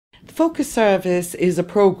The Focus service is a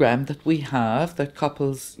program that we have that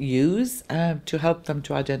couples use to help them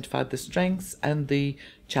to identify the strengths and the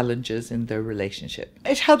challenges in their relationship.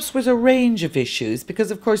 It helps with a range of issues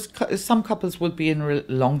because, of course, some couples will be in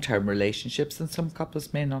long-term relationships and some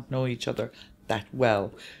couples may not know each other that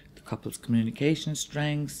well. The couple's communication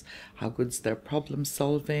strengths, how good's their problem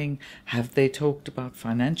solving, have they talked about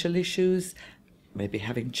financial issues, maybe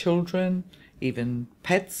having children, even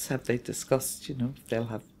pets, have they discussed, if they'll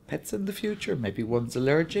have pets in the future, maybe one's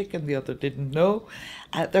allergic and the other didn't know.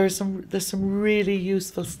 There's some really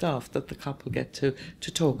useful stuff that the couple get to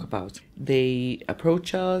talk about. They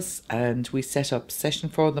approach us and we set up a session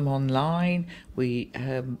for them online. We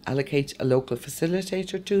allocate a local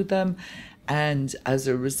facilitator to them, and as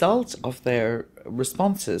a result of their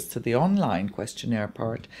responses to the online questionnaire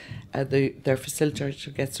part, their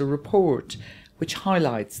facilitator gets a report which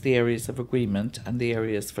highlights the areas of agreement and the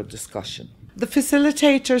areas for discussion. The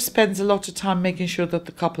facilitator spends a lot of time making sure that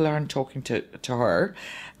the couple aren't talking to her,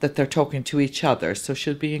 that they're talking to each other. So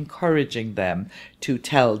she'll be encouraging them to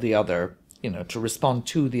tell the other, to respond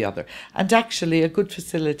to the other. And actually, a good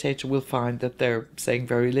facilitator will find that they're saying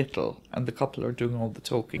very little and the couple are doing all the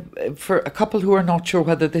talking. For a couple who are not sure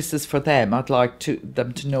whether this is for them, I'd like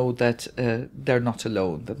them to know that they're not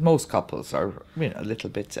alone, that most couples are a little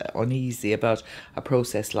bit uneasy about a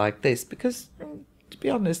process like this because, to be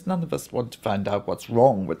honest, none of us want to find out what's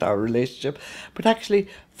wrong with our relationship. But actually,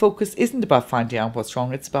 Focus isn't about finding out what's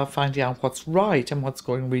wrong. It's about finding out what's right and what's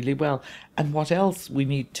going really well and what else we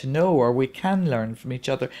need to know or we can learn from each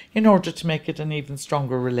other in order to make it an even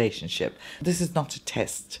stronger relationship. This is not a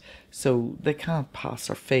test, so they can't pass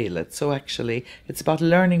or fail it. So actually, it's about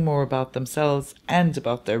learning more about themselves and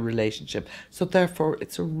about their relationship. So therefore,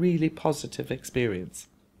 it's a really positive experience.